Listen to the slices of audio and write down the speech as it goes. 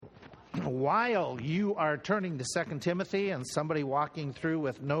while you are turning to 2 Timothy and somebody walking through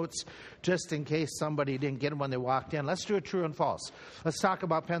with notes just in case somebody didn't get them when they walked in, let's do a true and false. Let's talk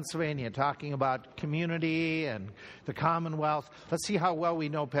about Pennsylvania, talking about community and the Commonwealth. Let's see how well we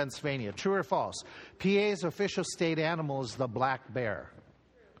know Pennsylvania. True or false? PA's official state animal is the black bear.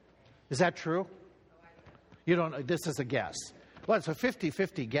 Is that true? You don't. This is a guess. Well, it's a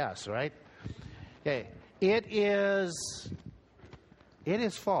 50-50 guess, right? Okay. It is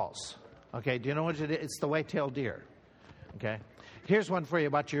false. Okay, do you know what it is? It's the white-tailed deer. Okay. Here's one for you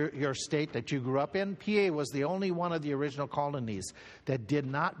about your state that you grew up in. PA was the only one of the original colonies that did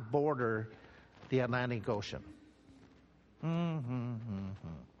not border the Atlantic Ocean.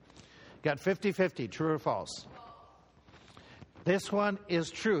 Got 50-50, true or false? This one is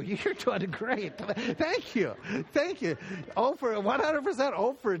true. You're doing great. Thank you. 100%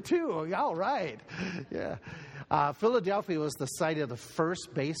 0 for 2. All right. Yeah. Philadelphia was the site of the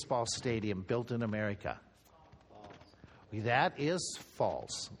first baseball stadium built in America. That is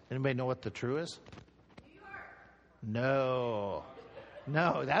false. Anybody know what the true is? No.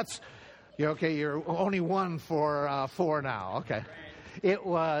 That's okay. You're only 1 for 4 now. Okay. It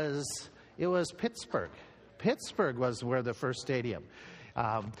was Pittsburgh. Pittsburgh was where the first stadium.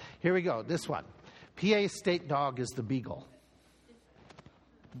 Here we go. This one. PA's state dog is the beagle.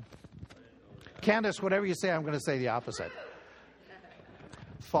 Candace, whatever you say, I'm going to say the opposite.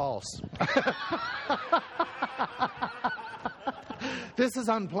 False. This is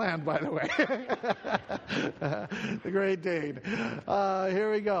unplanned, by the way. The Great Dane.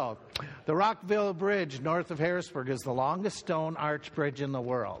 Here we go. The Rockville Bridge north of Harrisburg is the longest stone arch bridge in the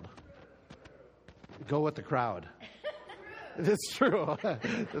world. Go with the crowd. It's true.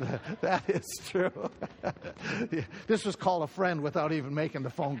 That is true. This was call a friend without even making the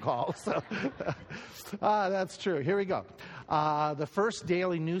phone call. So, that's true. Here we go. The first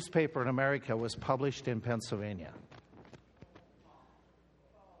daily newspaper in America was published in Pennsylvania.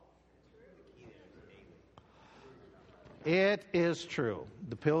 It is true.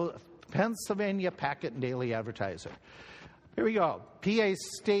 The Pennsylvania Packet and Daily Advertiser. Here we go. PA's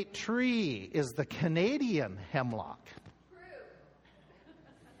state tree is the Canadian hemlock.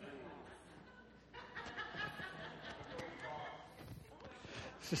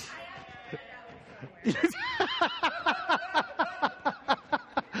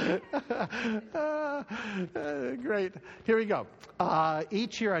 Great. Here we go.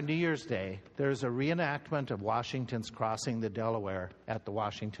 Each year on New Year's Day, there's a reenactment of Washington's crossing the Delaware at the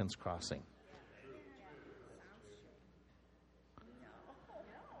Washington's Crossing.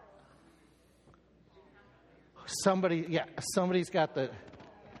 Somebody's got the...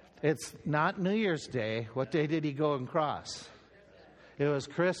 It's not New Year's Day. What day did he go and cross? It was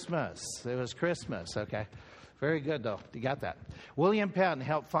Christmas. Okay. Very good, though. You got that. William Penn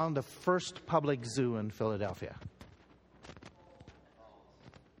helped found the first public zoo in Philadelphia.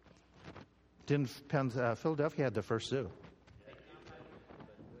 Philadelphia had the first zoo.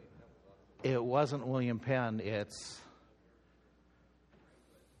 It wasn't William Penn. It's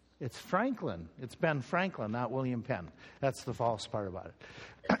Franklin. It's Ben Franklin, not William Penn. That's the false part about it.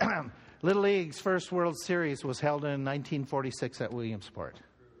 Little League's first World Series was held in 1946 at Williamsport.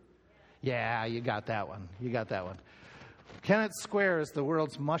 Yeah, you got that one. Kennett Square is the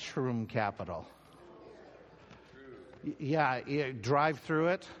world's mushroom capital. Yeah, you drive through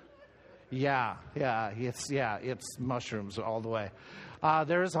it. Yeah, it's mushrooms all the way.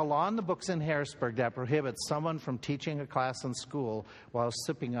 There is a law in the books in Harrisburg that prohibits someone from teaching a class in school while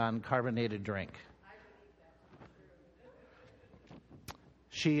sipping on carbonated drink.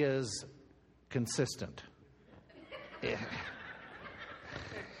 She is consistent.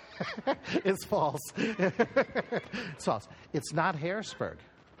 It's false. It's false. It's not Harrisburg.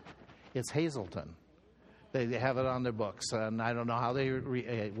 It's Hazleton. They have it on their books, and I don't know how they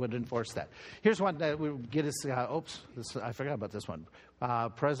would enforce that. Here's one that would get us. I forgot about this one.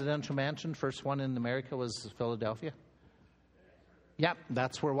 Presidential mansion, first one in America was Philadelphia. Yep,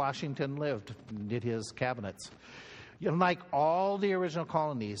 that's where Washington lived, did his cabinets. Like all the original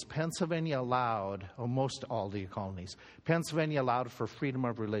colonies, Pennsylvania allowed, or most all the colonies, Pennsylvania allowed for freedom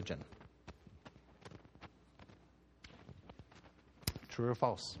of religion. True or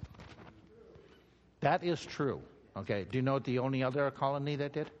false? That is true. Okay. Do you know what the only other colony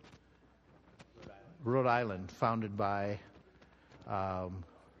that did? Rhode Island, founded by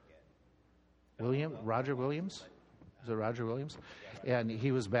Roger Williams. Is it Roger Williams? And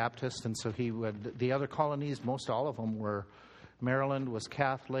he was Baptist, and so the other colonies, most all of them were, Maryland was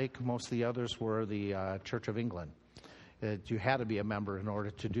Catholic, most of the others were the Church of England. that you had to be a member in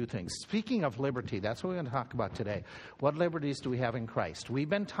order to do things. Speaking of liberty, that's what we're going to talk about today. What liberties do we have in Christ? We've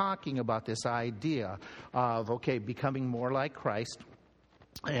been talking about this idea of, becoming more like Christ,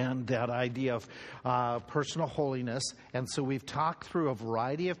 and that idea of personal holiness. And so we've talked through a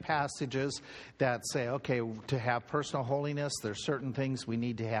variety of passages that say, to have personal holiness, there's certain things we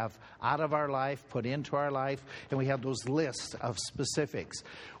need to have out of our life, put into our life, and we have those lists of specifics.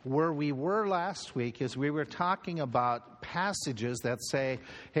 Where we were last week is we were talking about passages that say,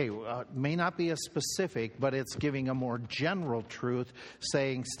 may not be a specific, but it's giving a more general truth,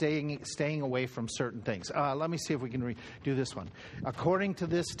 saying staying away from certain things. Let me see if we can do this one. According to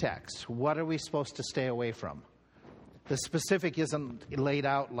this text, what are we supposed to stay away from? The specific isn't laid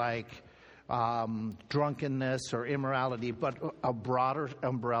out like drunkenness or immorality, but a broader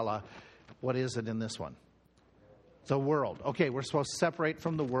umbrella. What is it in this one? The world. We're supposed to separate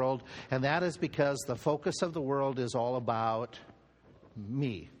from the world, and that is because the focus of the world is all about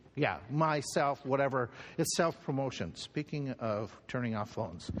me. Yeah, myself, whatever. It's self-promotion. Speaking of turning off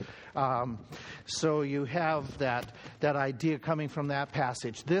phones. So you have that idea coming from that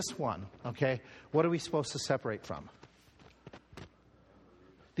passage. This one, what are we supposed to separate from?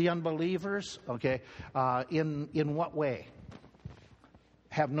 The unbelievers, in what way?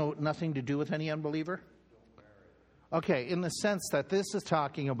 Have nothing to do with any unbeliever? In the sense that this is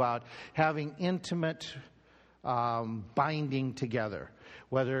talking about having intimate binding together.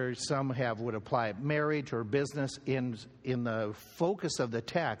 Whether some would apply marriage or business, in the focus of the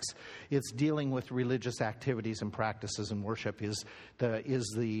text, it's dealing with religious activities and practices, and worship is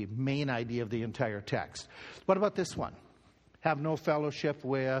the main idea of the entire text. What about this one? Have no fellowship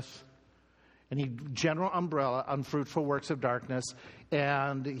with any general umbrella, unfruitful works of darkness.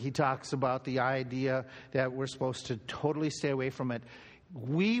 And he talks about the idea that we're supposed to totally stay away from it.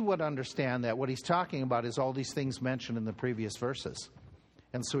 We would understand that what he's talking about is all these things mentioned in the previous verses.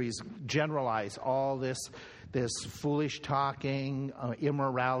 And so he's generalized all this foolish talking,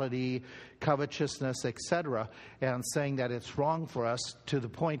 immorality, covetousness, etc., and saying that it's wrong for us to the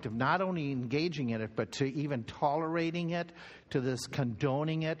point of not only engaging in it, but to even tolerating it, to this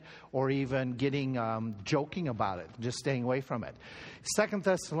condoning it, or even getting joking about it, just staying away from it. 2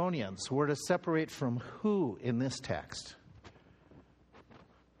 Thessalonians, we're to separate from who in this text?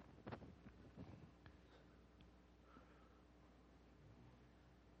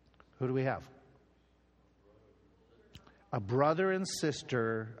 Who do we have? A brother and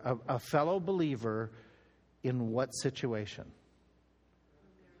sister, a fellow believer, in what situation?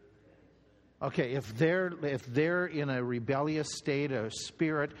 If they're in a rebellious state, a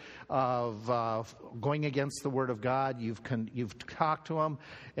spirit of going against the Word of God, you've talked to them,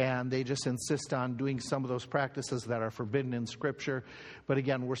 and they just insist on doing some of those practices that are forbidden in Scripture. But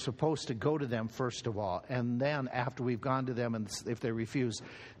again, we're supposed to go to them first of all, and then after we've gone to them, and if they refuse,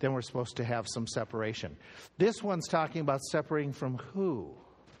 then we're supposed to have some separation. This one's talking about separating from who?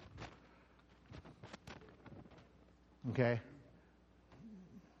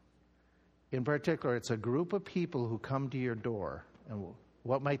 In particular, it's a group of people who come to your door. And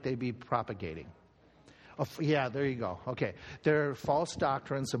what might they be propagating? There you go. There are false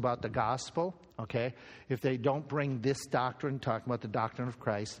doctrines about the gospel. If they don't bring this doctrine, talking about the doctrine of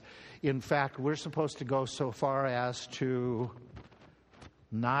Christ. In fact, we're supposed to go so far as to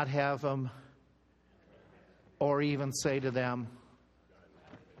not have them, or even say to them,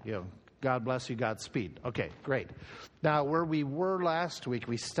 God bless you, Godspeed. Great. Now, where we were last week,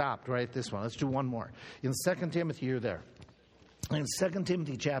 we stopped right at this one. Let's do one more. In 2 Timothy, you're there. In 2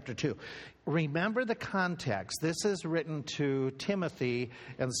 Timothy chapter 2. Remember the context. This is written to Timothy,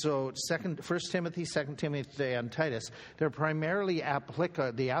 and so 1 Timothy, 2 Timothy, and Titus, they're primarily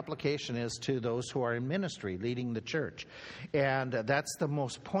the application is to those who are in ministry, leading the church. And that's the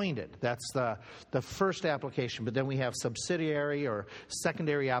most pointed. That's the first application. But then we have subsidiary or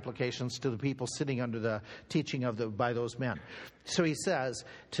secondary applications to the people sitting under the teaching by those men. So he says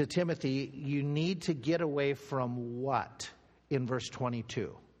to Timothy, you need to get away from what? In verse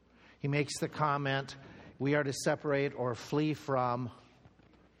 22. He makes the comment, we are to separate or flee from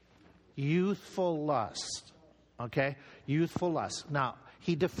youthful lust. Youthful lust. Now,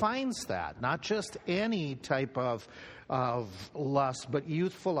 he defines that, not just any type of lust, but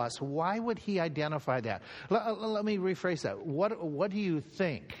youthful lust. Why would he identify that? Let me rephrase that. What do you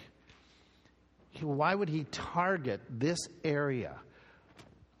think? Why would he target this area?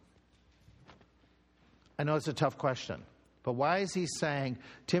 I know it's a tough question. But why is he saying,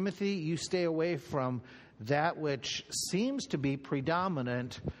 Timothy, you stay away from that which seems to be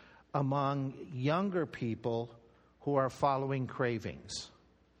predominant among younger people who are following cravings?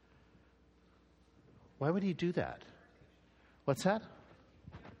 Why would he do that? What's that?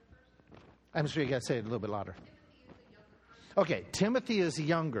 I'm sure you got to say it a little bit louder. Okay, Timothy is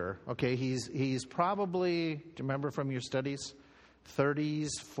younger. Okay, he's probably, do you remember from your studies, 30s,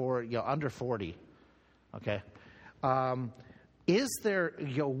 under 40. Okay. Is there,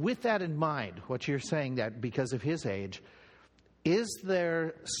 with that in mind, what you're saying that because of his age, is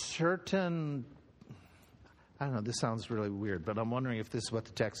there certain, I don't know, this sounds really weird, but I'm wondering if this is what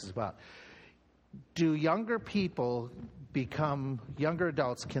the text is about. Do younger people become, younger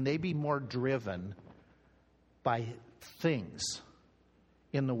adults, can they be more driven by things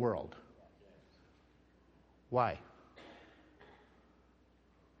in the world? Why?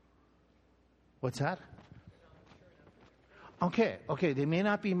 What's that? Okay, they may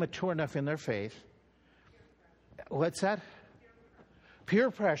not be mature enough in their faith. What's that? Peer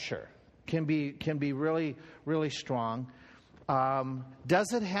pressure can be really, really strong.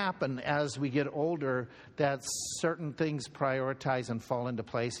 Does it happen as we get older that certain things prioritize and fall into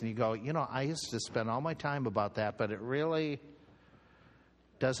place and you go, I used to spend all my time about that, but it really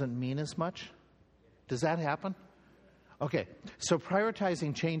doesn't mean as much? Does that happen? Okay, so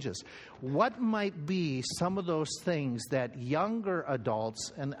prioritizing changes. What might be some of those things that younger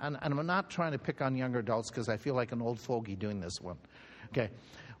adults, and I'm not trying to pick on younger adults because I feel like an old fogey doing this one. Okay.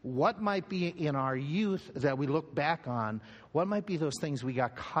 What might be in our youth that we look back on, what might be those things we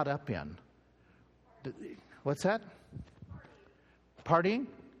got caught up in? What's that? Partying?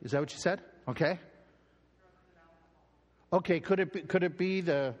 Is that what you said? Okay. Okay, could it be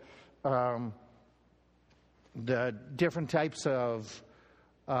the different types of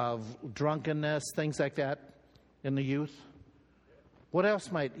drunkenness, things like that in the youth? What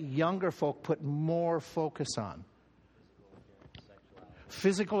else might younger folk put more focus on?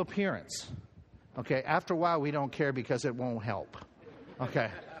 Physical appearance. Okay, after a while we don't care because it won't help.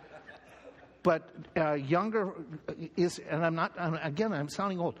 Okay. But younger is, and I'm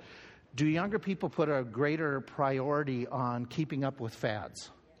sounding old. Do younger people put a greater priority on keeping up with fads?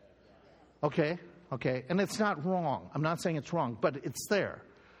 Okay, and it's not wrong. I'm not saying it's wrong, but it's there.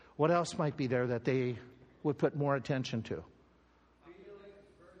 What else might be there that they would put more attention to? Feelings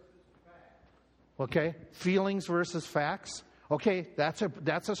versus facts. Okay, feelings versus facts. Okay, that's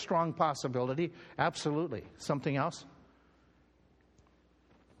a strong possibility. Absolutely. Something else?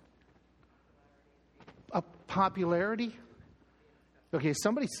 A popularity? Okay,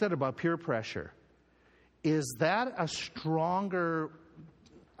 somebody said about peer pressure. Is that a stronger,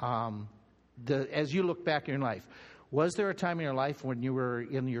 as you look back in your life, was there a time in your life when you were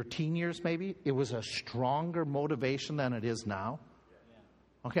in your teen years maybe, it was a stronger motivation than it is now?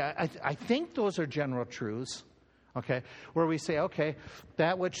 Okay, I think those are general truths. Okay, where we say, okay,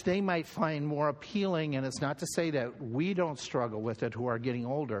 that which they might find more appealing, and it's not to say that we don't struggle with it who are getting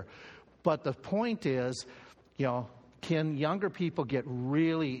older, but the point is, can younger people get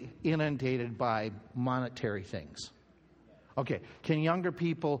really inundated by monetary things? Okay, can younger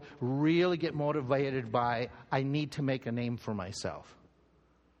people really get motivated by, I need to make a name for myself?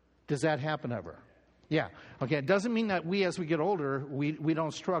 Does that happen ever? Yeah. Okay, it doesn't mean that as we get older, we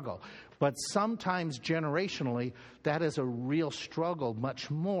don't struggle. But sometimes generationally, that is a real struggle much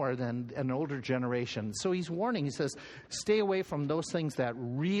more than an older generation. So he's warning, he says, stay away from those things that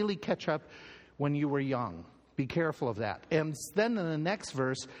really catch up when you were young. Be careful of that. And then in the next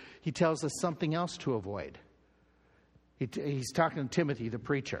verse, he tells us something else to avoid. He's talking to Timothy, the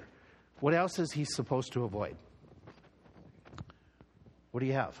preacher. What else is he supposed to avoid? What do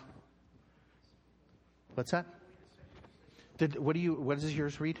you have? What's that? What does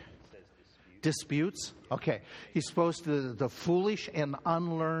yours read? Disputes. Okay. He's supposed to the foolish and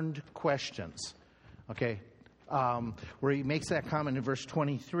unlearned questions. Okay. Where he makes that comment in verse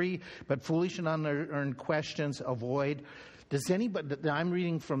 23, but foolish and unlearned questions avoid. Does anybody, I'm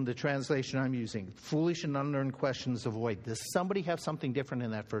reading from the translation I'm using, foolish and unlearned questions avoid. Does somebody have something different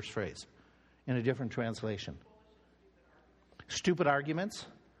in that first phrase? In a different translation? Stupid arguments?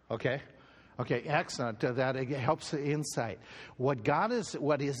 Okay. Okay, excellent. That helps the insight. What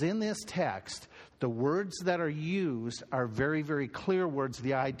is in this text, the words that are used are very, very clear words,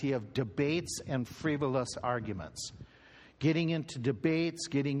 the idea of debates and frivolous arguments. Getting into debates,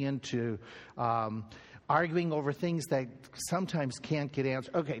 getting into arguing over things that sometimes can't get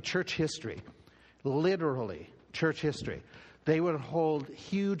answered. Okay, church history. Literally, church history. They would hold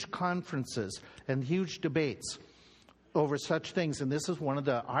huge conferences and huge debates over such things, and this is one of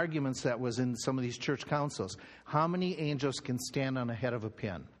the arguments that was in some of these church councils. How many angels can stand on the head of a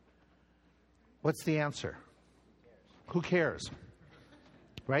pin? What's the answer? Who cares?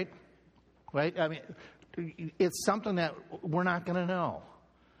 Right? Right? I mean, it's something that we're not going to know.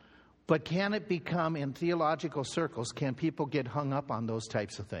 But can it become, in theological circles, can people get hung up on those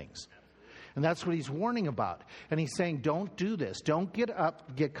types of things? And that's what he's warning about. And he's saying, don't do this. Don't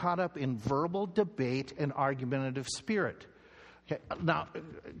get caught up in verbal debate and argumentative spirit. Okay, now,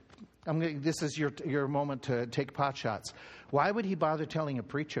 this is your moment to take pot shots. Why would he bother telling a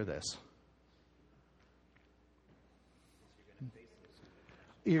preacher this?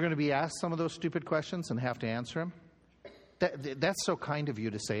 You're going to be asked some of those stupid questions and have to answer them? That's so kind of you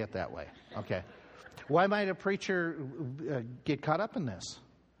to say it that way. Okay. Why might a preacher get caught up in this?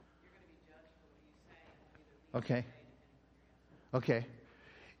 Okay. Okay.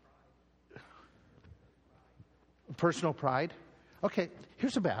 Personal pride. Okay,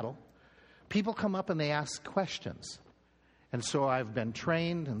 here's a battle. People come up and they ask questions. And so I've been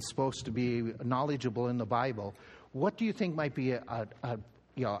trained and supposed to be knowledgeable in the Bible. What do you think might be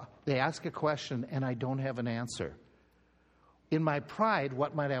they ask a question and I don't have an answer. In my pride,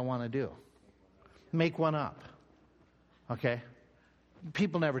 what might I want to do? Make one up. Okay?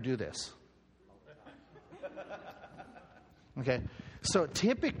 People never do this. Okay? So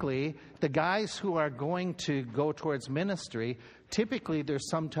typically, the guys who are going to go towards ministry, typically there's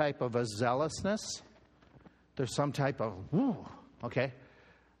some type of a zealousness. There's some type of, okay?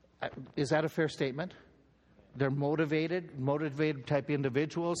 Is that a fair statement? They're motivated type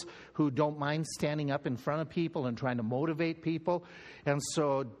individuals who don't mind standing up in front of people and trying to motivate people. And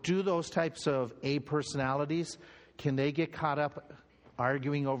so do those types of personalities, can they get caught up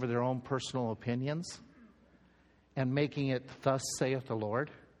arguing over their own personal opinions and making it, thus saith the Lord?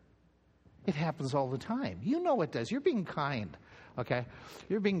 It happens all the time. You know it does. You're being kind, okay?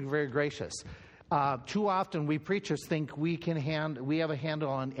 You're being very gracious. Too often we preachers think we have a handle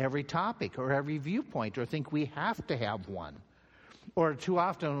on every topic or every viewpoint, or think we have to have one. Or too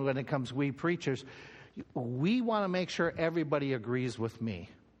often when it comes we preachers, we want to make sure everybody agrees with me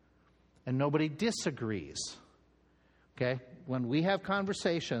and nobody disagrees. Okay? When we have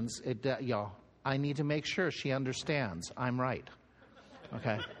conversations, I need to make sure she understands I'm right.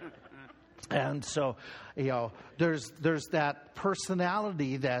 Okay? And so, there's that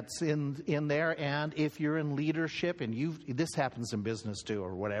personality that's in there. And if you're in leadership, and this happens in business too,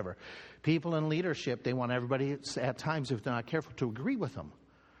 or whatever, people in leadership, they want everybody at times, if they're not careful, to agree with them.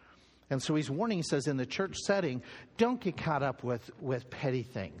 And so he's warning. He says, in the church setting, don't get caught up with petty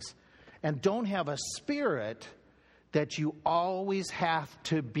things, and don't have a spirit that you always have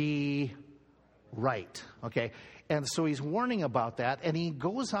to be right. Okay. And so he's warning about that, and he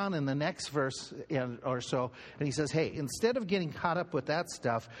goes on in the next verse or so, and he says, hey, instead of getting caught up with that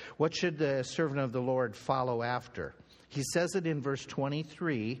stuff, what should the servant of the Lord follow after? He says it in verse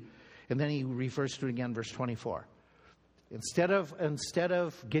 23, and then he refers to it again in verse 24. Instead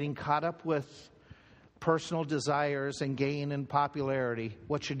of getting caught up with personal desires and gain and popularity,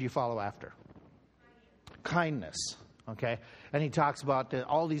 what should you follow after? Kindness. Okay? And he talks about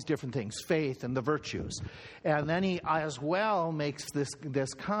all these different things, faith and the virtues. And then he as well makes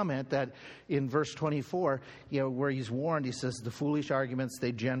this comment that in verse 24, where he's warned, he says, the foolish arguments,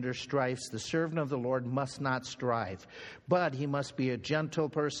 they gender strifes. The servant of the Lord must not strive, but he must be a gentle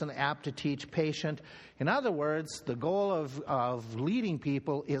person, apt to teach, patient. In other words, the goal of leading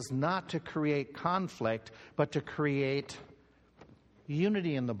people is not to create conflict, but to create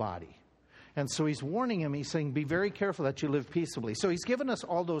unity in the body. And so he's warning him. He's saying, be very careful that you live peaceably. So he's given us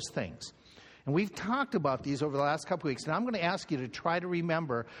all those things. And we've talked about these over the last couple of weeks. And I'm going to ask you to try to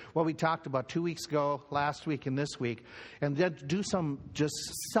remember what we talked about 2 weeks ago, last week, and this week. And then do some just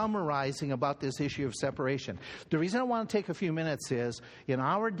summarizing about this issue of separation. The reason I want to take a few minutes is, in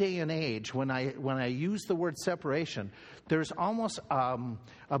our day and age, when I use the word separation, there's almost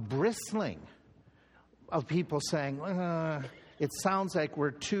a bristling of people saying, it sounds like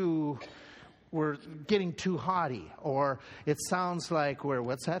we're getting too haughty, or it sounds like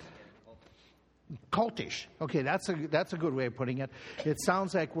what's that? Cultish. Okay, that's a good way of putting it. It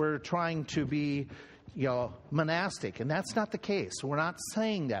sounds like we're trying to be, monastic, and that's not the case. We're not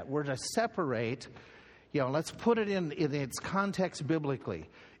saying that. We're to separate. Let's put it in its context biblically.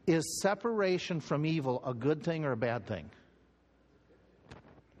 Is separation from evil a good thing or a bad thing?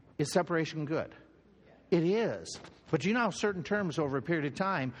 Is separation good? It is. But certain terms over a period of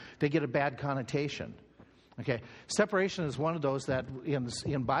time, they get a bad connotation. Okay, separation is one of those that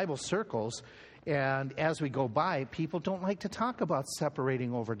in Bible circles, and as we go by, people don't like to talk about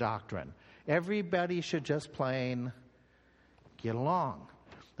separating over doctrine. Everybody should just plain get along.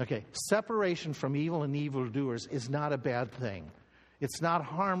 Okay, separation from evil and evildoers is not a bad thing. It's not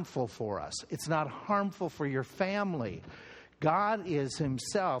harmful for us. It's not harmful for your family. God is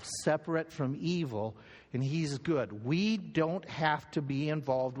himself separate from evil, and he's good. We don't have to be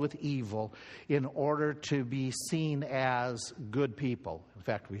involved with evil in order to be seen as good people. In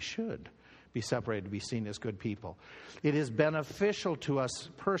fact, we should be separated to be seen as good people. It is beneficial to us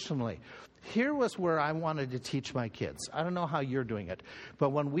personally. Here was where I wanted to teach my kids. I don't know how you're doing it,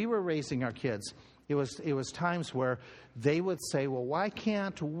 but when we were raising our kids, it was times where they would say, well, why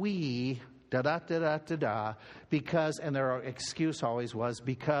can't we da-da-da-da-da-da, because, and their excuse always was,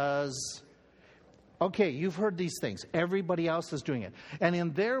 because, okay, you've heard these things. Everybody else is doing it. And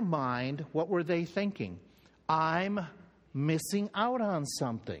in their mind, what were they thinking? I'm missing out on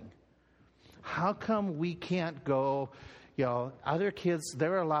something. How come we can't go, other kids,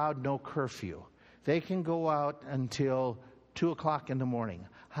 they're allowed no curfew. They can go out until 2 o'clock in the morning.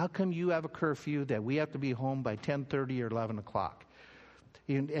 How come you have a curfew that we have to be home by 10:30 or 11 o'clock?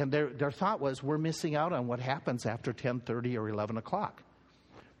 And their thought was, we're missing out on what happens after 10:30 or 11 o'clock.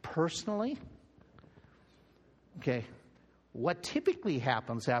 Personally, okay, what typically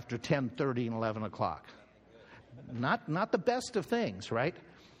happens after 10:30 and 11 o'clock? Not the best of things, right?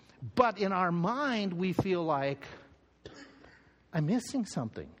 But in our mind, we feel like, I'm missing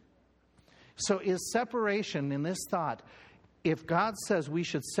something. So is separation in this thought, if God says we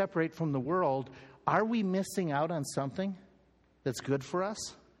should separate from the world, are we missing out on something that's good for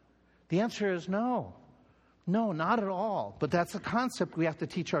us? The answer is no. No, not at all. But that's a concept we have to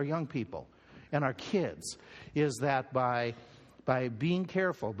teach our young people and our kids, is that by being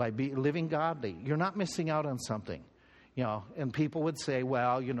careful, by living godly, you're not missing out on something. And people would say,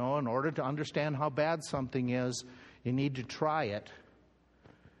 well, in order to understand how bad something is, you need to try it.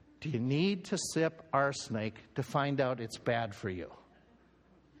 Do you need to sip arsenic to find out it's bad for you?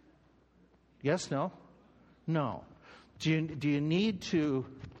 Yes, no? No. Do you need to,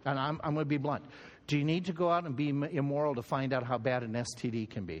 and I'm going to be blunt, do you need to go out and be immoral to find out how bad an STD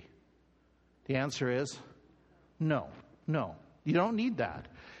can be? The answer is no. No. You don't need that.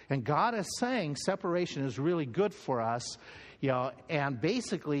 And God is saying separation is really good for us, and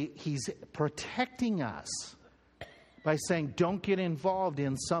basically he's protecting us by saying don't get involved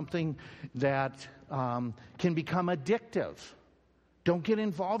in something that can become addictive. Don't get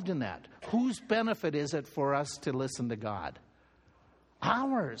involved in that. Whose benefit is it for us to listen to God?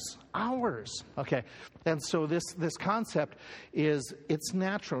 Ours. Okay. And so this concept is, it's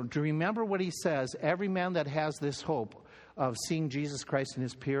natural. Do you remember what he says? Every man that has this hope of seeing Jesus Christ in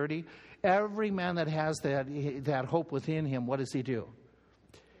his purity, every man that has that hope within him, what does he do?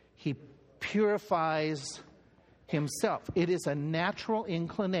 He purifies himself. It is a natural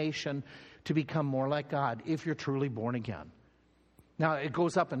inclination to become more like God if you're truly born again. Now, it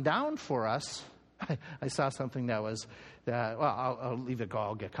goes up and down for us. I saw something that was, I'll leave it go.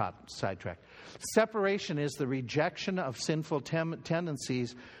 I'll get caught sidetracked. Separation is the rejection of sinful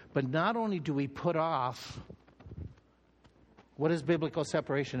tendencies, but not only do we put off, what does biblical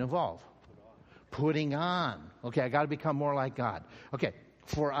separation involve? Putting on. Okay, I got to become more like God. Okay,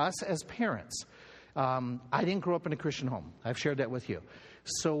 for us as parents, I didn't grow up in a Christian home. I've shared that with you.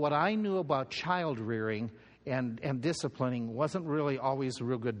 So what I knew about child rearing and disciplining wasn't really always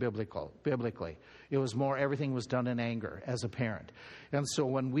real good biblically. It was more everything was done in anger as a parent. And so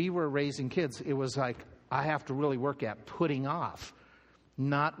when we were raising kids, it was like I have to really work at putting off,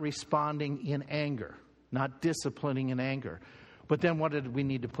 not responding in anger, not disciplining in anger. But then what did we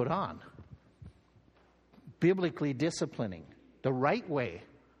need to put on? Biblically disciplining, the right way.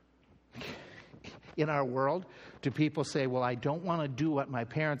 In our world, do people say, well, I don't want to do what my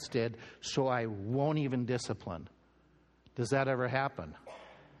parents did, so I won't even discipline? Does that ever happen?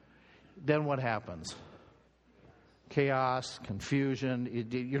 Then what happens? Chaos, confusion.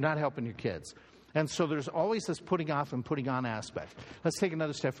 You're not helping your kids. And so there's always this putting off and putting on aspect. Let's take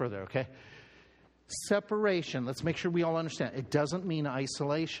another step further, okay? Separation, let's make sure we all understand. It doesn't mean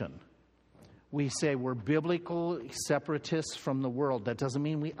isolation. We say we're biblical separatists from the world. That doesn't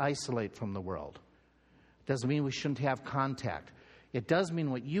mean we isolate from the world. It doesn't mean we shouldn't have contact. It does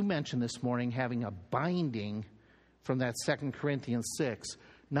mean what you mentioned this morning, having a binding from that 2 Corinthians 6,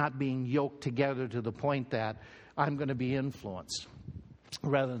 not being yoked together to the point that I'm going to be influenced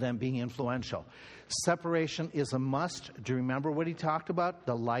rather than being influential. Separation is a must. Do you remember what he talked about?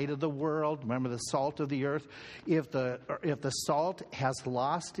 The light of the world. Remember the salt of the earth? If the salt has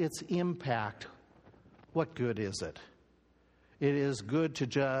lost its impact, what good is it? It is good to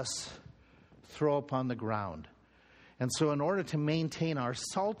just throw upon the ground. And so in order to maintain our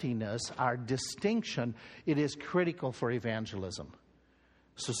saltiness, our distinction, it is critical for evangelism.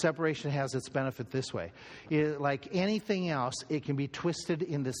 So separation has its benefit this way. Like anything else, it can be twisted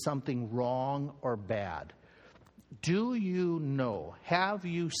into something wrong or bad. Do you know, have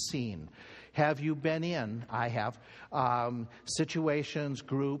you seen, have you been in, I have, situations,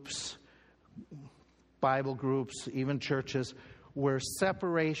 groups, Bible groups, even churches, where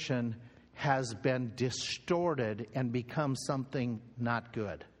separation has been distorted and become something not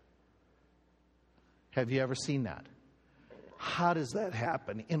good? Have you ever seen that? How does that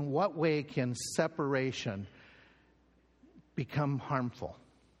happen? In what way can separation become harmful?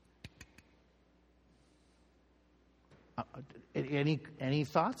 Any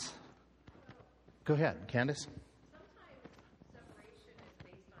thoughts? Go ahead, Candace. Sometimes separation is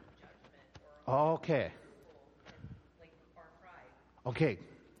based on judgment or Okay. like our pride. Okay.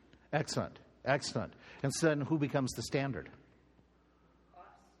 Excellent. Excellent. And so then who becomes the standard? Us.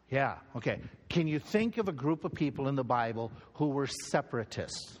 Yeah. Okay. Can you think of a group of people in the Bible who were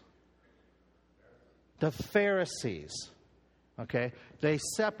separatists? The Pharisees. Okay. They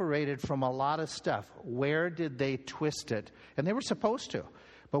separated from a lot of stuff. Where did they twist it? And they were supposed to.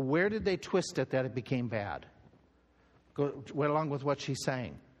 But where did they twist it that it became bad? Go along with what she's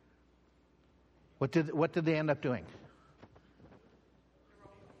saying. What did they end up doing?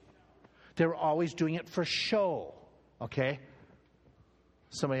 They were always doing it for show. Okay?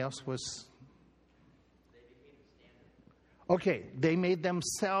 Somebody else was... Okay, they made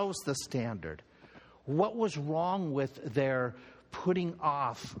themselves the standard. What was wrong with their putting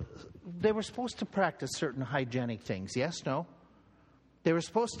off? They were supposed to practice certain hygienic things. Yes, no? They were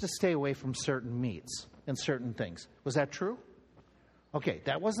supposed to stay away from certain meats and certain things. Was that true? Okay,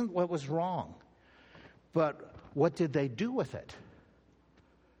 that wasn't what was wrong. But what did they do with it?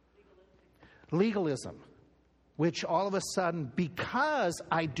 Legalism. Which all of a sudden, because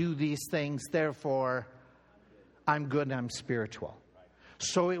I do these things, therefore I'm good and I'm spiritual.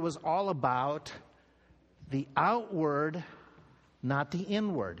 So it was all about the outward, not the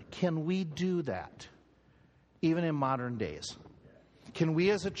inward. Can we do that? Even in modern days. Can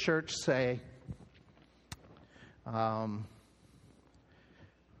we as a church say,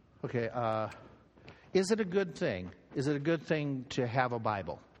 is it a good thing? Is it a good thing to have a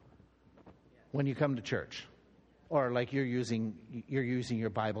Bible when you come to church? Or like you're using your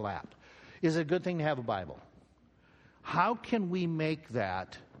Bible app. Is it a good thing to have a Bible? How can we make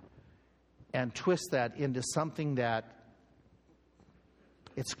that and twist that into something that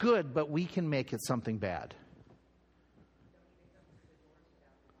it's good, but we can make it something bad?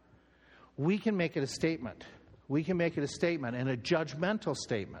 We can make it a statement. We can make it a statement and a judgmental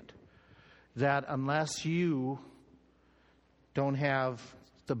statement that unless you don't have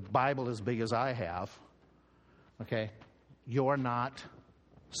the Bible as big as I have, okay, you're not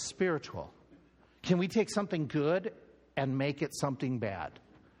spiritual. Can we take something good and make it something bad?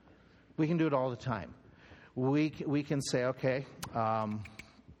 We can do it all the time. We can say, okay,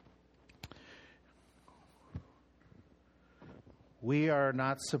 we are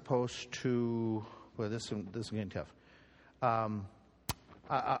not supposed to. Well, this is getting tough. I'll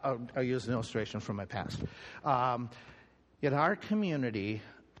use an illustration from my past. In our community,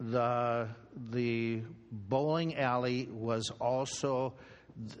 the bowling alley was also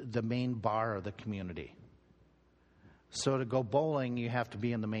the main bar of the community. So to go bowling, you have to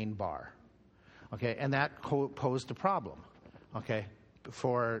be in the main bar. Okay, and that posed a problem, okay,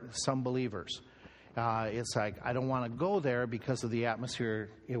 for some believers. It's like, I don't want to go there because of the atmosphere.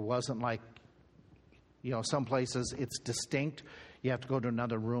 It wasn't like, some places it's distinct. You have to go to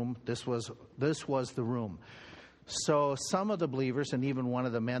another room. This was the room. So some of the believers, and even one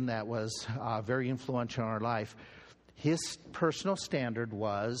of the men that was very influential in our life, his personal standard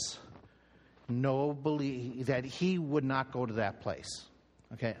was that he would not go to that place.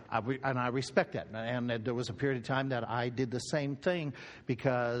 Okay, and I respect that. And there was a period of time that I did the same thing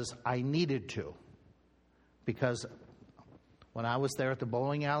because I needed to. Because when I was there at the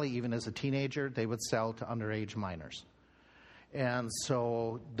bowling alley, even as a teenager, they would sell to underage minors. And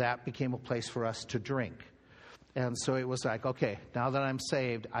so that became a place for us to drink. And so it was like, okay, now that I'm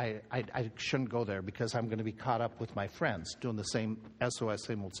saved, I shouldn't go there because I'm going to be caught up with my friends doing the same SOS,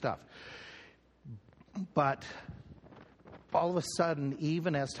 same old stuff. But all of a sudden,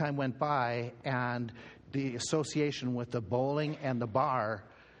 even as time went by and the association with the bowling and the bar,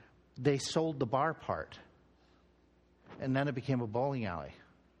 they sold the bar part. And then it became a bowling alley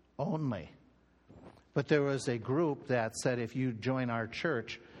only. But there was a group that said if you join our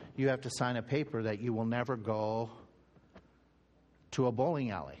church, you have to sign a paper that you will never go to a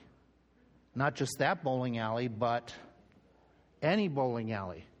bowling alley. Not just that bowling alley, but any bowling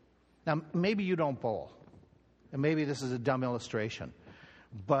alley. Now, maybe you don't bowl. And maybe this is a dumb illustration.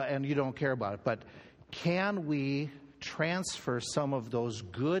 And you don't care about it. But can we transfer some of those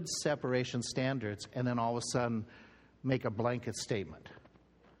good separation standards and then all of a sudden make a blanket statement.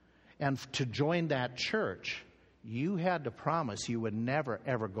 And to join that church, you had to promise you would never,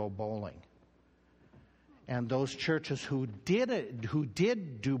 ever go bowling. And those churches who did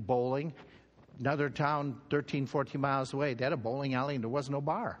do bowling, another town 13, 14 miles away, they had a bowling alley and there was no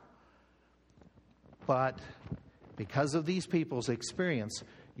bar. But because of these people's experience,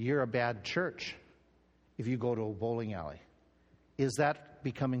 you're a bad church if you go to a bowling alley. Is that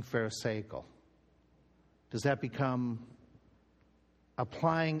becoming pharisaical? Does that become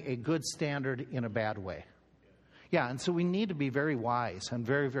applying a good standard in a bad way? Yeah, and so we need to be very wise and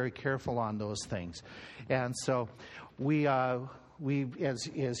very, very careful on those things. And so we as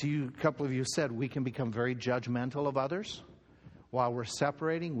you, a couple of you said, we can become very judgmental of others. While we're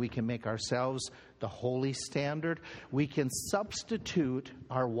separating, we can make ourselves the holy standard. We can substitute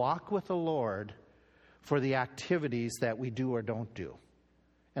our walk with the Lord for the activities that we do or don't do.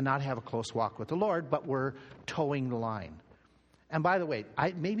 And not have a close walk with the Lord, but we're towing the line. And by the way,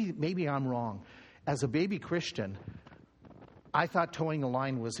 maybe I'm wrong. As a baby Christian, I thought towing the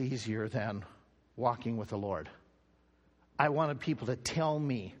line was easier than walking with the Lord. I wanted people to tell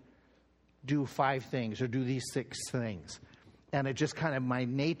me, do 5 things or do these 6 things. And it just kind of, my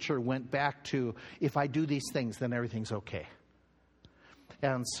nature went back to, if I do these things, then everything's okay.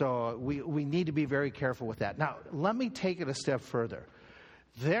 And so we need to be very careful with that. Now, let me take it a step further.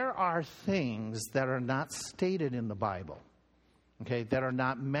 There are things that are not stated in the Bible, okay, that are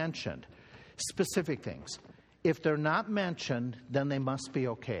not mentioned. Specific things. If they're not mentioned, then they must be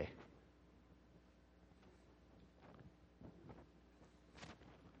okay.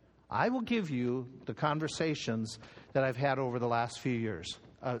 I will give you the conversations that I've had over the last few years,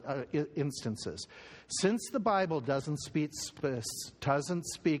 instances. Since the Bible doesn't speak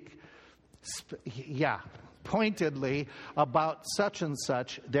pointedly about such and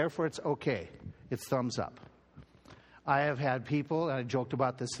such, therefore it's okay. It's thumbs up. I have had people, and I joked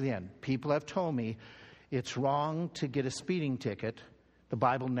about this at the end, people have told me it's wrong to get a speeding ticket. The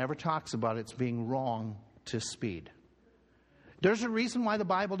Bible never talks about it's being wrong to speed. There's a reason why the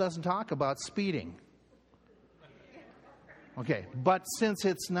Bible doesn't talk about speeding. Okay, but since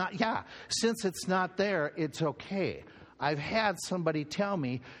it's not there, it's okay. I've had somebody tell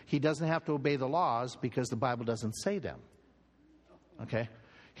me he doesn't have to obey the laws because the Bible doesn't say them. Okay,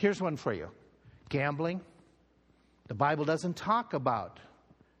 here's one for you. Gambling. The Bible doesn't talk about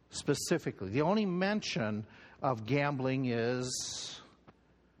specifically. The only mention of gambling is,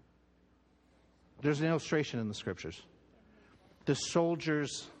 there's an illustration in the Scriptures. The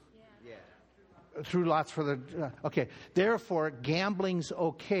soldiers threw lots for the... okay, therefore, gambling's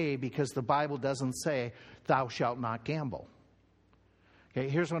okay because the Bible doesn't say, thou shalt not gamble. Okay,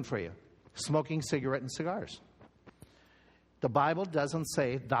 here's one for you. Smoking cigarette and cigars. The Bible doesn't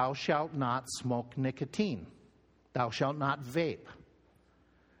say, thou shalt not smoke nicotine. Thou shalt not vape.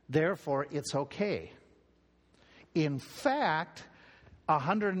 Therefore, it's okay. In fact,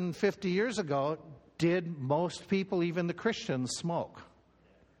 150 years ago, did most people, even the Christians, smoke?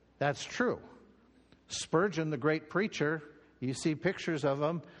 That's true. Spurgeon, the great preacher, you see pictures of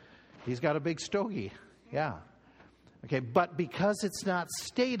him, he's got a big stogie. Yeah. Okay, but because it's not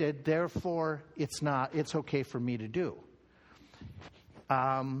stated, therefore it's okay for me to do.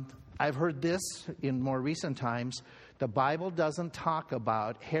 I've heard this in more recent times. The Bible doesn't talk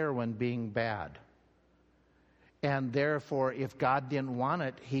about heroin being bad. And therefore, if God didn't want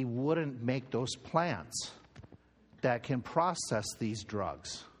it, He wouldn't make those plants that can process these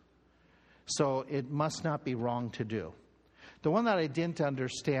drugs. So it must not be wrong to do. The one that I didn't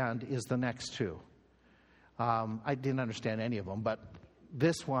understand is the next two. I didn't understand any of them, but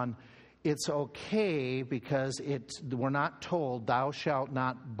this one, it's okay because we're not told, thou shalt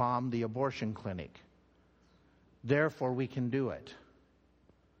not bomb the abortion clinic. Therefore, we can do it.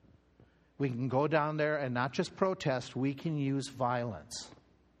 We can go down there and not just protest, we can use violence.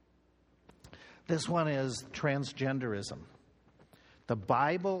 This one is transgenderism. The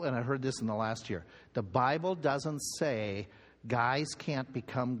Bible, and I heard this in the last year, the Bible doesn't say guys can't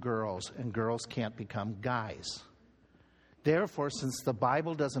become girls and girls can't become guys. Therefore, since the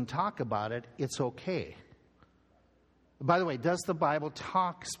Bible doesn't talk about it, it's okay. By the way, does the Bible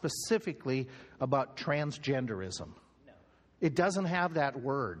talk specifically about transgenderism? No. It doesn't have that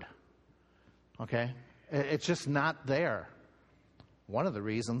word. Okay? It's just not there. One of the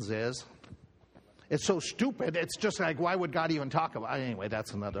reasons is it's so stupid. It's just like, why would God even talk about it? Anyway,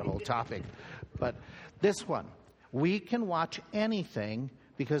 that's another whole topic. But this one, we can watch anything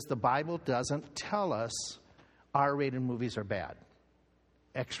because the Bible doesn't tell us R-rated movies are bad.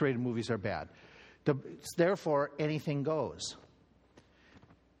 X-rated movies are bad. Therefore, anything goes.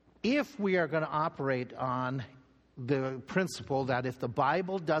 If we are going to operate on the principle that if the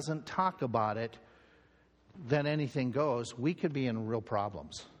Bible doesn't talk about it, then anything goes, we could be in real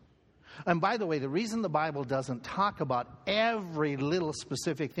problems. And by the way, the reason the Bible doesn't talk about every little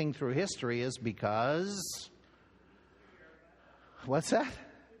specific thing through history is because... What's that?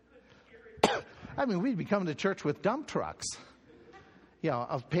 I mean, we'd be coming to church with dump trucks,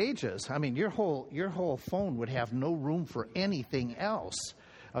 of pages. I mean, your whole phone would have no room for anything else.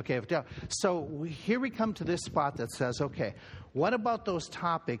 Okay, so here we come to this spot that says, okay, what about those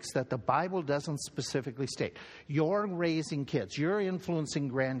topics that the Bible doesn't specifically state? You're raising kids. You're influencing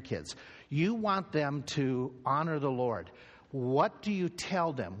grandkids. You want them to honor the Lord. What do you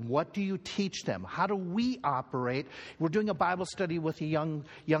tell them? What do you teach them? How do we operate? We're doing a Bible study with a young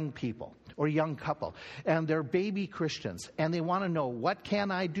people or young couple, and they're baby Christians, and they want to know, what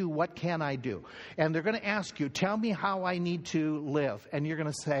can I do? What can I do? And they're going to ask you, tell me how I need to live. And you're going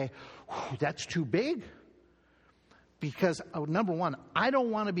to say, that's too big. Because, number one, I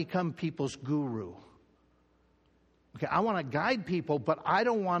don't want to become people's guru. Okay, I want to guide people, but I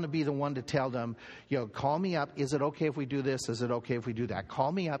don't want to be the one to tell them, call me up. Is it okay if we do this? Is it okay if we do that?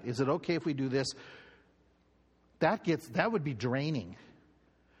 Call me up. Is it okay if we do this? That would be draining.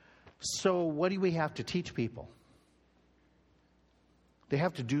 So what do we have to teach people? They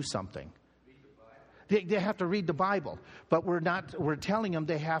have to do something. They have to read the Bible. But we're telling them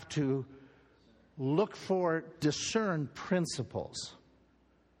they have to discern principles.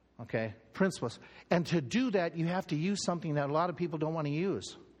 Okay, principles. And to do that, you have to use something that a lot of people don't want to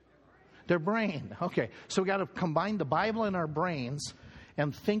use. Their brain. Okay, so we got to combine the Bible in our brains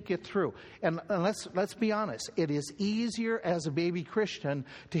and think it through. And let's be honest. It is easier as a baby Christian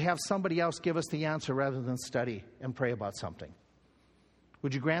to have somebody else give us the answer rather than study and pray about something.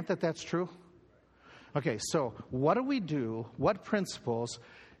 Would you grant that that's true? Okay, so what do we do? What principles,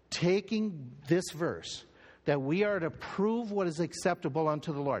 taking this verse, that we are to prove what is acceptable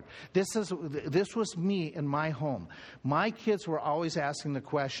unto the Lord. This was me in my home. My kids were always asking the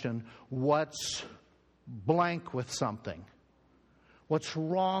question, what's blank with something? What's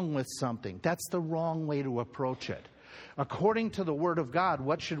wrong with something? That's the wrong way to approach it. According to the Word of God,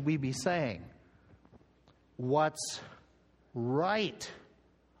 what should we be saying? What's right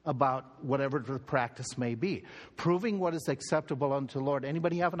about whatever the practice may be. Proving what is acceptable unto the Lord.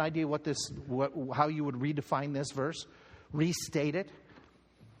 Anybody have an idea how you would redefine this verse? Restate it?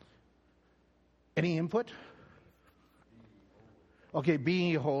 Any input? Okay,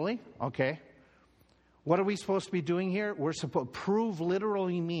 being holy. Okay. What are we supposed to be doing here? We're supposed prove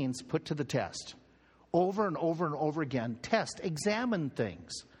literally means put to the test. Over and over and over again. Test. Examine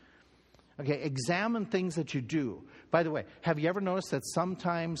things. Okay, examine things that you do. By the way, have you ever noticed that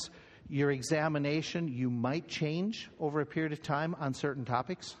sometimes your examination, you might change over a period of time on certain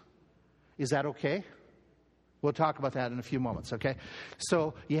topics? Is that okay? We'll talk about that in a few moments, okay?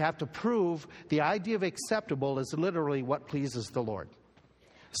 So you have to prove the idea of acceptable is literally what pleases the Lord.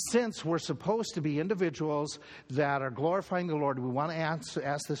 Since we're supposed to be individuals that are glorifying the Lord, we want to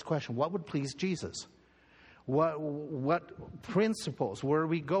ask this question, what would please Jesus? What principles, where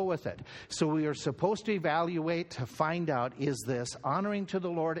we go with it. So we are supposed to evaluate to find out, is this honoring to the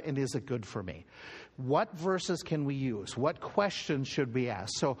Lord and is it good for me? What verses can we use? What questions should we ask?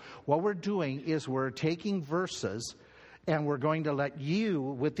 So what we're doing is we're taking verses and we're going to let you,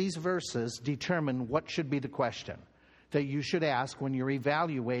 with these verses, determine what should be the question that you should ask when you're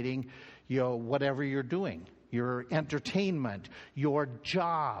evaluating, whatever you're doing, your entertainment, your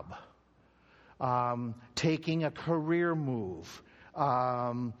job. Taking a career move,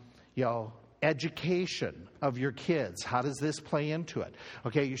 education of your kids. How does this play into it?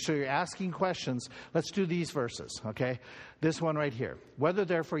 Okay, so you're asking questions. Let's do these verses, okay? This one right here. Whether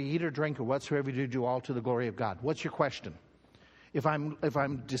therefore you eat or drink or whatsoever you do all to the glory of God. What's your question? If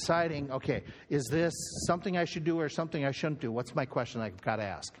I'm deciding, okay, is this something I should do or something I shouldn't do? What's my question I've got to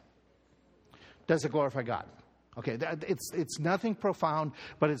ask? Does it glorify God? Okay, it's nothing profound,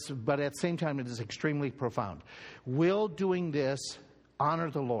 but at the same time it is extremely profound. Will doing this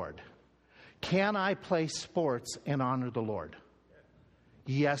honor the Lord? Can I play sports and honor the Lord?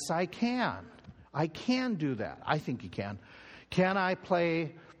 Yes, I can. I can do that. I think you can. Can I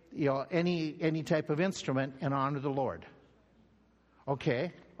play, any type of instrument and honor the Lord?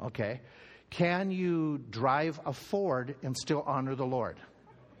 Okay. Can you drive a Ford and still honor the Lord?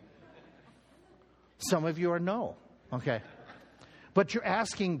 Some of you are no. Okay. But you're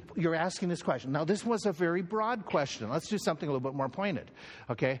asking this question. Now, this was a very broad question. Let's do something a little bit more pointed.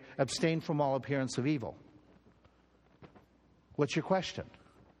 Okay? Abstain from all appearance of evil. What's your question?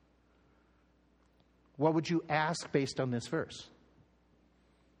 What would you ask based on this verse?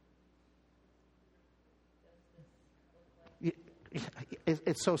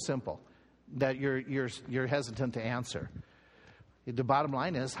 It's so simple that you're hesitant to answer. The bottom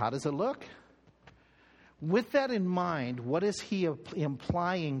line is, how does it look? With that in mind, what is he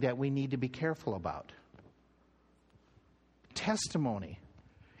implying that we need to be careful about? Testimony.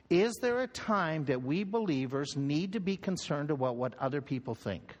 Is there a time that we believers need to be concerned about what other people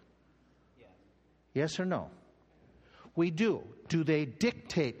think? Yes or no? We do. Do they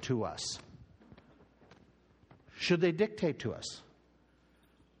dictate to us? Should they dictate to us?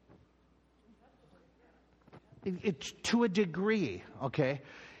 To a degree, okay?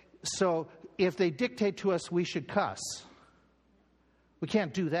 So if they dictate to us, we should cuss. We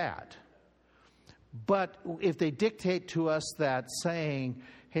can't do that. But if they dictate to us that saying,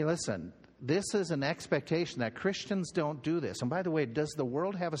 hey, listen, this is an expectation that Christians don't do this. And by the way, does the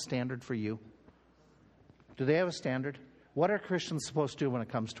world have a standard for you? Do they have a standard? What are Christians supposed to do when it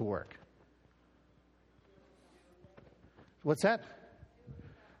comes to work? What's that?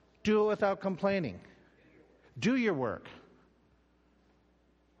 Do it without complaining. Do your work.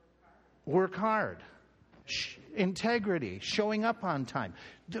 Work hard. Integrity. Showing up on time.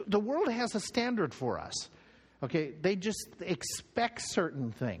 The world has a standard for us. Okay? They just expect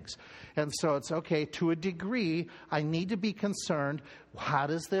certain things. And so it's okay, to a degree, I need to be concerned, how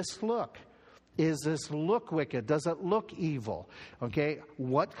does this look? Does this look wicked? Does it look evil? Okay,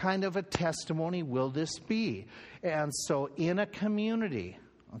 what kind of a testimony will this be? And so in a community,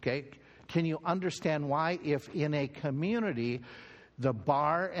 okay, can you understand why if in a community the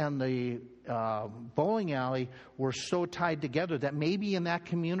bar and the bowling alley were so tied together that maybe in that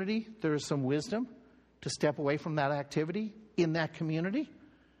community there is some wisdom to step away from that activity in that community?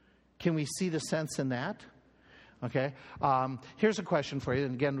 Can we see the sense in that? Okay, here's a question for you,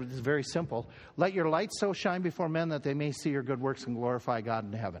 and again, it's very simple. Let your light so shine before men that they may see your good works and glorify God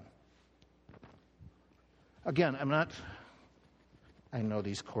in heaven. Again, I know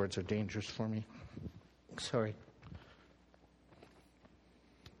these chords are dangerous for me. Sorry.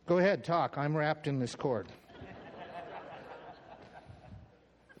 Go ahead, talk. I'm wrapped in this cord.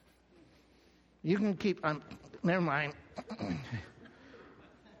 You can keep on. Never mind.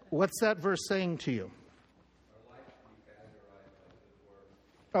 What's that verse saying to you?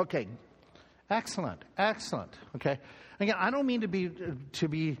 Okay, excellent. Okay, again, I don't mean to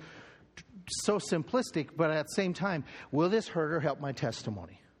be so simplistic, but at the same time, will this hurt or help my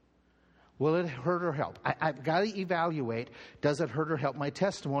testimony? Will it hurt or help? I've got to evaluate, does it hurt or help my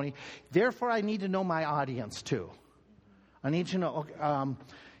testimony? Therefore, I need to know my audience too. I need to know,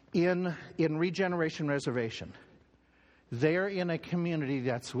 in Regeneration Reservation, they're in a community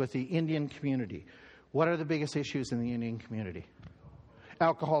that's with the Indian community. What are the biggest issues in the Indian community?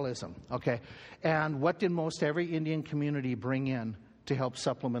 Alcoholism, okay. And what did most every Indian community bring in to help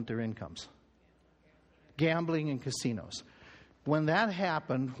supplement their incomes? Gambling and casinos. When that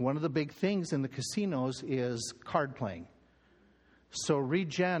happened, one of the big things in the casinos is card playing. So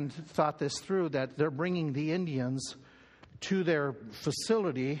Regen thought this through, that they're bringing the Indians to their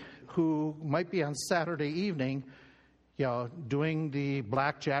facility who might be on Saturday evening, doing the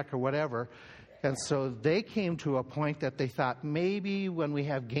blackjack or whatever. And so they came to a point that they thought maybe when we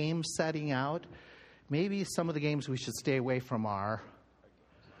have games setting out, maybe some of the games we should stay away from are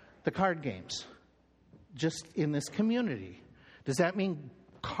the card games, just in this community. Does that mean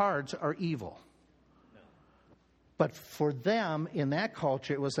cards are evil? No. But for them, in that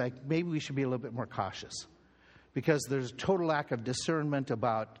culture, it was like maybe we should be a little bit more cautious because there's a total lack of discernment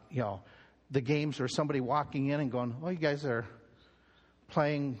about, the games or somebody walking in and going, you guys are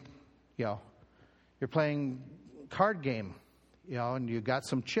playing, you're playing card game, and you got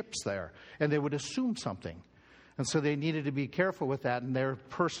some chips there. And they would assume something. And so they needed to be careful with that in their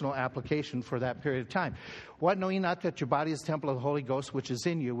personal application for that period of time. What, know ye not that your body is the temple of the Holy Ghost, which is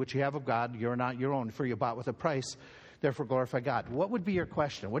in you, which you have of God, you're not your own, for you bought with a price, therefore glorify God. What would be your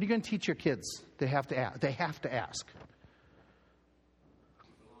question? What are you going to teach your kids? They have to ask.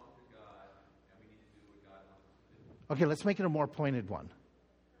 Okay, let's make it a more pointed one.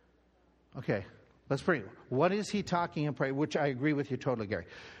 Okay. Let's pray. What is he talking in prayer? Which I agree with you totally, Gary.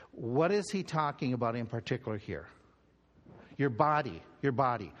 What is he talking about in particular here? Your body.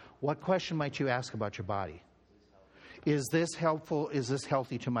 What question might you ask about your body? Is this helpful? Is this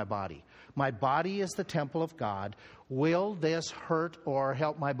healthy to my body? My body is the temple of God. Will this hurt or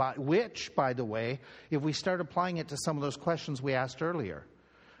help my body? Which, by the way, if we start applying it to some of those questions we asked earlier.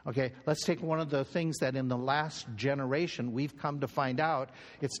 Okay, let's take one of the things that in the last generation we've come to find out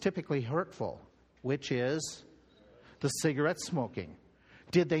it's typically hurtful, which is the cigarette smoking.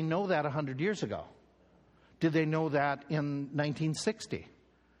 Did they know that 100 years ago? Did they know that in 1960?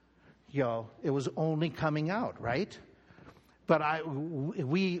 It was only coming out, right? But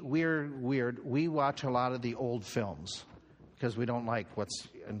we're weird. We watch a lot of the old films because we don't like what's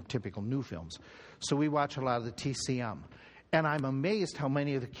in typical new films. So we watch a lot of the TCM. And I'm amazed how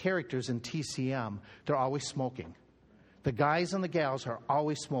many of the characters in TCM, they're always smoking. The guys and the gals are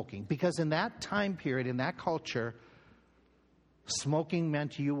always smoking. Because in that time period, in that culture, smoking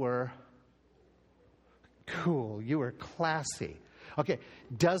meant you were cool. You were classy. Okay,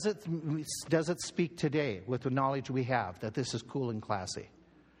 does it speak today with the knowledge we have that this is cool and classy?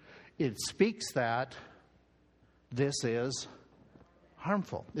 It speaks that this is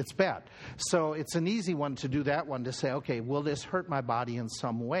harmful. It's bad. So it's an easy one to do that one, to say, okay, will this hurt my body in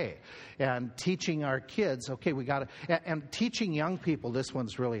some way? And teaching our kids, okay, we got to, and teaching young people, this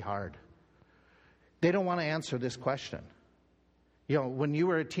one's really hard. They don't want to answer this question. When you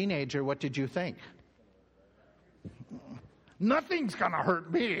were a teenager, what did you think? Nothing's going to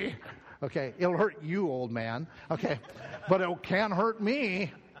hurt me. Okay, it'll hurt you, old man. Okay, but it can hurt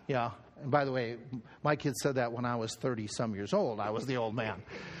me. Yeah. And by the way, my kids said that when I was 30-some years old. I was the old man.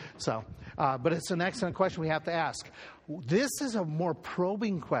 So, but it's an excellent question we have to ask. This is a more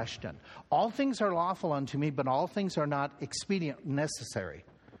probing question. All things are lawful unto me, but all things are not expedient, necessary.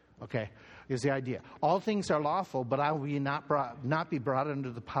 Okay, is the idea. All things are lawful, but I will not be brought under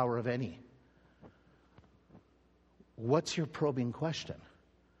the power of any. What's your probing question?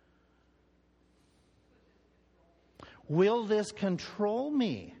 Will this control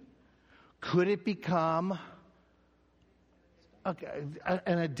me? Could it become an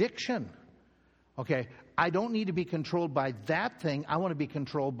addiction? Okay, I don't need to be controlled by that thing. I want to be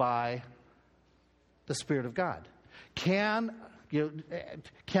controlled by the Spirit of God. Can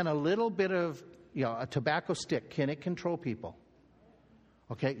a little bit of a tobacco stick, can it control people?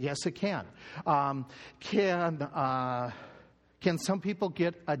 Okay, yes, it can. Can some people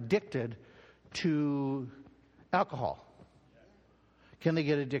get addicted to alcohol? Can they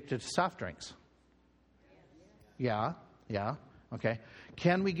get addicted to soft drinks? Yeah, okay.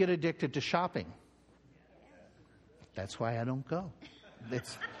 Can we get addicted to shopping? That's why I don't go.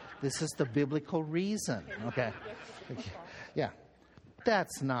 This is the biblical reason, okay? Yeah,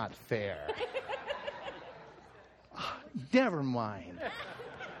 that's not fair. Never mind,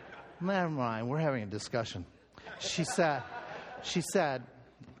 we're having a discussion. She said,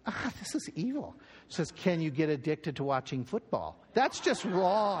 this is evil. She says, can you get addicted to watching football? That's just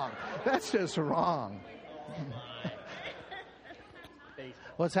wrong.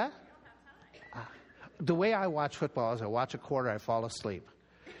 What's that? The way I watch football is I watch a quarter, I fall asleep.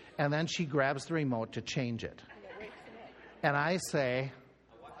 And then she grabs the remote to change it. And I say,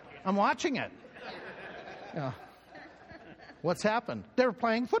 I'm watching it. What's happened? They're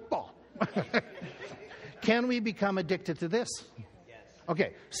playing football. Can we become addicted to this?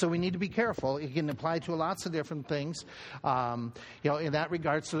 Okay, so we need to be careful. It can apply to lots of different things, in that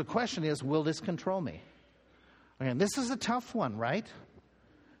regard. So the question is, will this control me? And this is a tough one, right?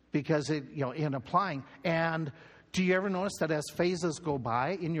 Because in applying, and do you ever notice that as phases go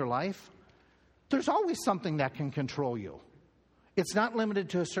by in your life, there's always something that can control you. It's not limited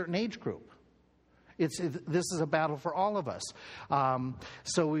to a certain age group. This is a battle for all of us.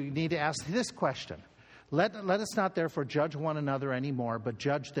 So we need to ask this question. Let us not therefore judge one another anymore, but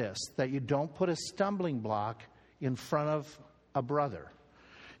judge this, that you don't put a stumbling block in front of a brother.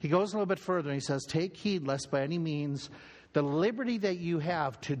 He goes a little bit further and he says, take heed lest by any means the liberty that you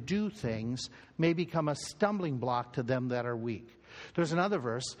have to do things may become a stumbling block to them that are weak. There's another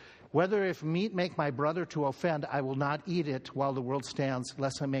verse, whether if meat make my brother to offend, I will not eat it while the world stands,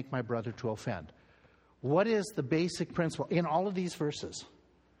 lest I make my brother to offend. What is the basic principle in all of these verses?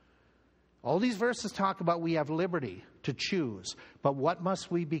 All these verses talk about we have liberty to choose, but what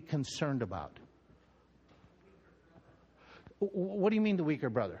must we be concerned about? What do you mean the weaker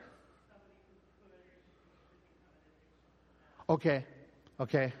brother? Okay.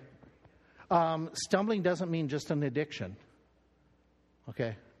 Stumbling doesn't mean just an addiction.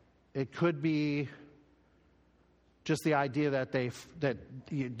 Okay. It could be just the idea that they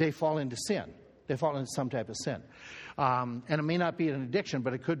fall into sin. They fall into some type of sin. And it may not be an addiction,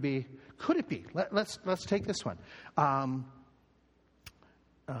 but it could be. Could it be? Let's take this one.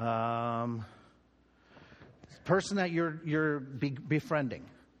 Person that you're befriending,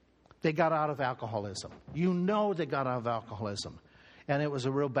 they got out of alcoholism. You know they got out of alcoholism. And it was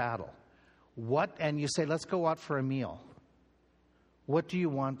a real battle. And you say, let's go out for a meal. What do you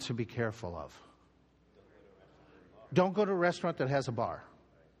want to be careful of? Don't go to a restaurant that has a bar.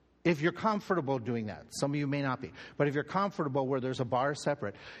 If you're comfortable doing that, some of you may not be, but if you're comfortable where there's a bar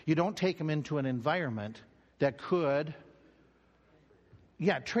separate, you don't take them into an environment that could,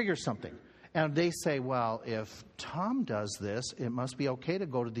 trigger something. And they say, well, if Tom does this, it must be okay to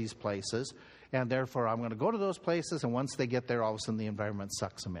go to these places, and therefore I'm going to go to those places, and once they get there, all of a sudden the environment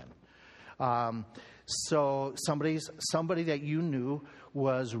sucks them in. So somebody that you knew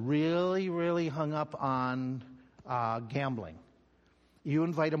was really, really hung up on gambling. You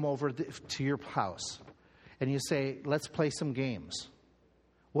invite them over to your house, and you say, let's play some games.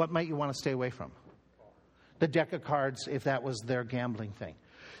 What might you want to stay away from? The deck of cards, if that was their gambling thing.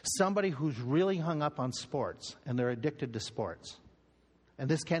 Somebody who's really hung up on sports, and they're addicted to sports. And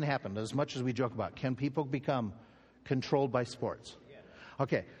this can happen, as much as we joke about. Can people become controlled by sports?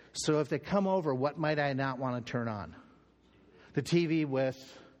 Okay, so if they come over, what might I not want to turn on? The TV with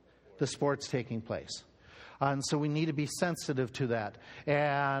the sports taking place. And so we need to be sensitive to that.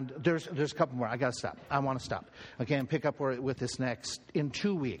 And there's a couple more. I got to stop. I want to stop. Okay, and pick up with this next in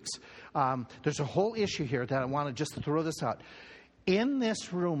 2 weeks. There's a whole issue here that I want to just throw this out. In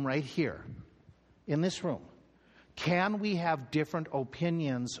this room right here, in this room, can we have different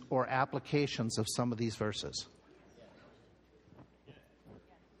opinions or applications of some of these verses?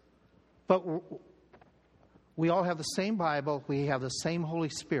 But we all have the same Bible. We have the same Holy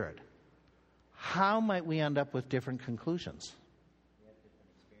Spirit. How might we end up with different conclusions? We have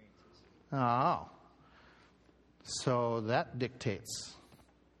different experiences. Oh. So that dictates.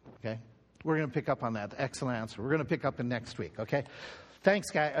 Okay? We're going to pick up on that. Excellent answer. We're going to pick up in next week, okay?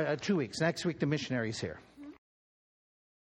 Thanks, guys. 2 weeks. Next week, the missionary's here.